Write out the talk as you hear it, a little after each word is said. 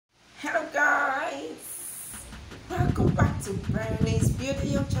Hello guys, welcome back to Bernie's Beauty,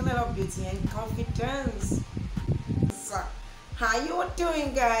 your channel of beauty and confidence. So, how you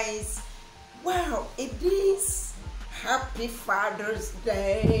doing guys? Well, it is happy Father's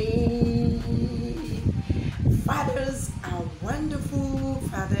Day. Fathers are wonderful,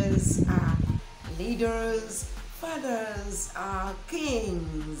 fathers are leaders, fathers are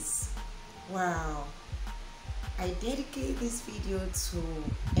kings. Wow. I dedicate this video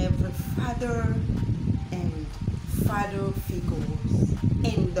to every father and father figures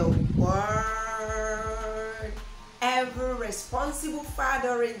in the world. Every responsible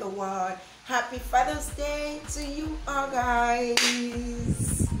father in the world. Happy Father's Day to you all guys.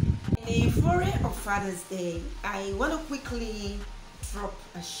 In the euphoria of Father's Day, I want to quickly drop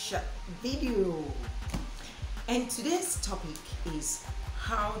a short video. And today's topic is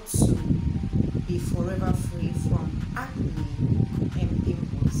how to be forever free from acne and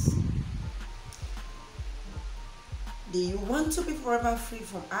pimples. Do you want to be forever free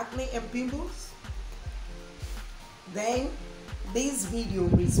from acne and pimples? Then this video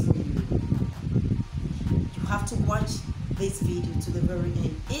is for you. You have to watch this video to the very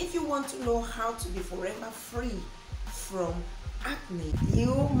end. If you want to know how to be forever free from acne,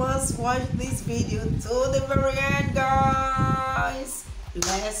 you must watch this video to the very end, guys.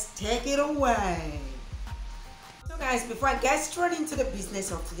 Let's take it away. So guys, before I get straight into the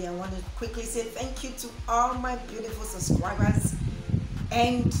business of today, I want to quickly say thank you to all my beautiful subscribers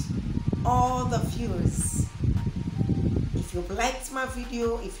and all the viewers. If you've liked my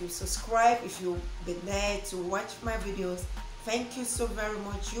video, if you subscribe, if you've been there to watch my videos, thank you so very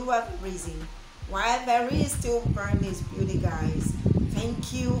much. You are the reason why there is still Bernie's Beauty, guys.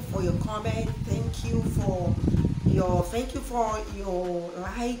 Thank you for your comment. Thank you for your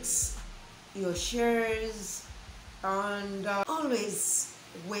likes, your shares, and always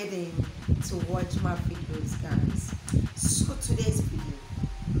waiting to watch my videos, guys. So today's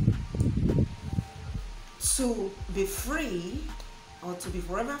video, to be free or to be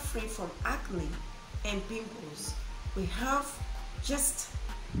forever free from acne and pimples, we have just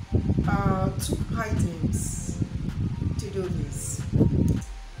 2 items to do this.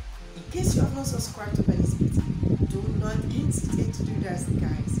 In case you have not subscribed to Bernie's Beauty, do not hesitate to do that,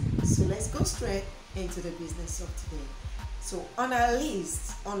 guys. So let's go straight into the business of today. So on our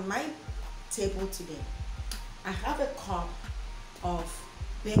list, on my table today, I have a cup of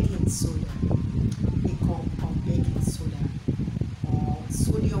baking soda, a cup of baking soda, or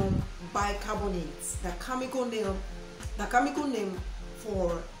sodium bicarbonate. The chemical name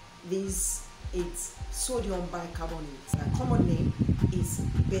for this is sodium bicarbonate. The common name is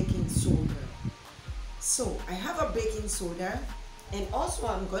baking soda. So I have a baking soda, and also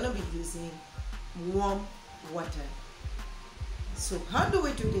I'm going to be using warm water. So how do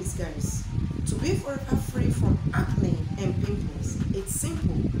we do this, guys? To be forever free from acne and pimples, it's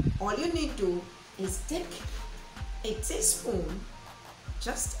simple. All you need to do is take a teaspoon,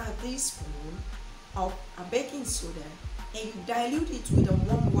 just a teaspoon of a baking soda, and you dilute it with a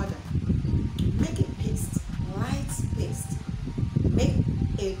warm water. Make a paste, light paste. Make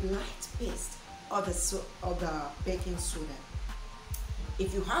a light paste of the baking soda.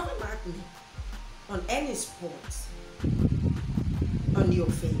 If you have an acne on any spots on your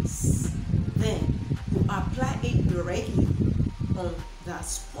face, then you apply it directly on the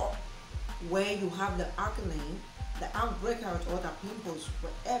spot where you have the acne, the breakout, or the pimples,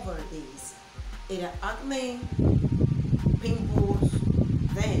 whatever it is. Either acne, pimples,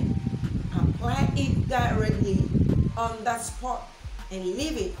 then apply it directly on that spot and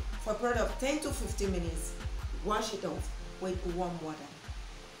leave it for a period of 10 to 15 minutes. Wash it off with warm water.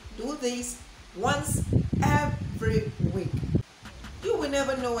 Do this once every week. You will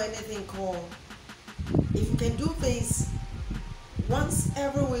never know anything called. If you can do this once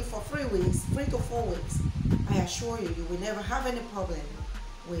every week for 3 weeks, 3 to 4 weeks, I assure you, you will never have any problem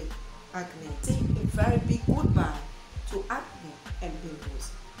with acne. Say a very big goodbye to acne and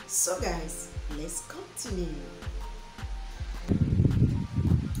pimples. So guys, let's continue.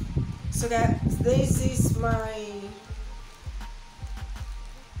 So guys, this is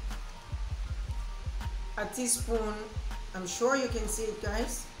a teaspoon. I'm sure you can see it,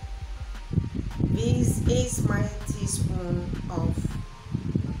 guys. This is my teaspoon of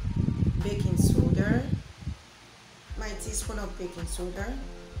baking soda. My teaspoon of baking soda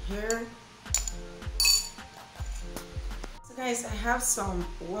here. So guys, I have some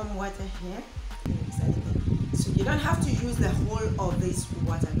warm water here. So you don't have to use the whole of this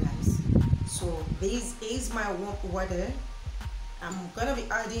water, guys. So this is my warm water. I'm gonna be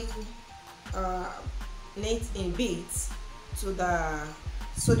adding it in bits to the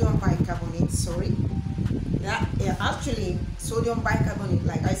sodium bicarbonate, sorry. Yeah, actually sodium bicarbonate,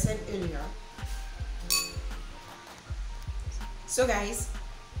 like I said earlier. So guys,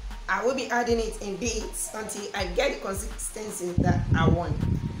 I will be adding it in bits until I get the consistency that I want.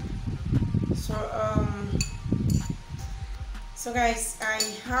 So guys, I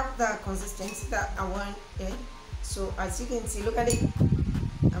have the consistency that I want. So as you can see, look at it.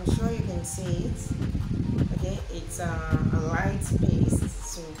 I'm sure you can see it. Okay, it's a light paste.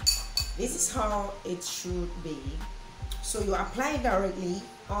 So this is how it should be. So you apply it directly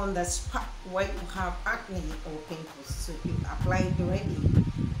on the spot where you have acne or pimples. So you apply it directly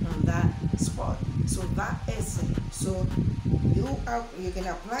on that spot. So that is it. So you can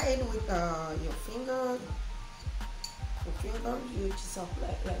apply it with your finger. You just apply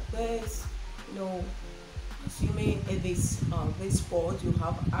it like this. Assuming in this spot you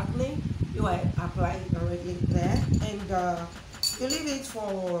have acne, you apply it directly there, and you leave it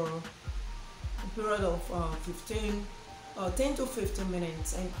for a period of 10 to 15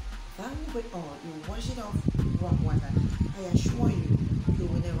 minutes, and that will be all. You wash it off with warm water. I assure you, you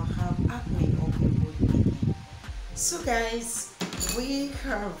will never have acne or pimples again. So guys, we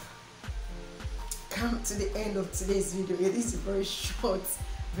have come to the end of today's video. It is a very short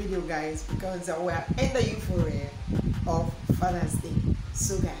video, guys, because we are in the euphoria of Father's Day.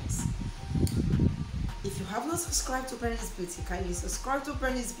 So guys, if you have not subscribed to Bernie's Beauty, kindly subscribe to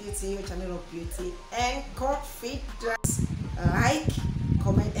Bernie's Beauty, your channel of beauty and confidence. Like,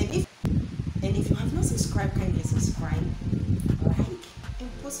 comment, and if you have not subscribed, kindly subscribe, like, and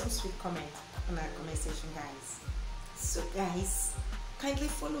put some sweet comment on our comment section, guys. So guys, kindly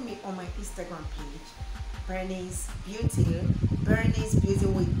follow me on my Instagram page, Bernie's Beauty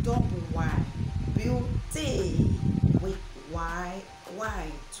with double Y, beauty with Y,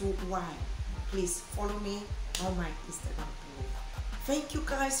 2 Y. Please follow me on my Instagram page. Thank you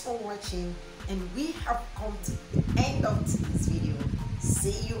guys for watching, and we have come to the end of this video.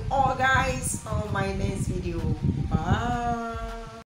 See you all guys on my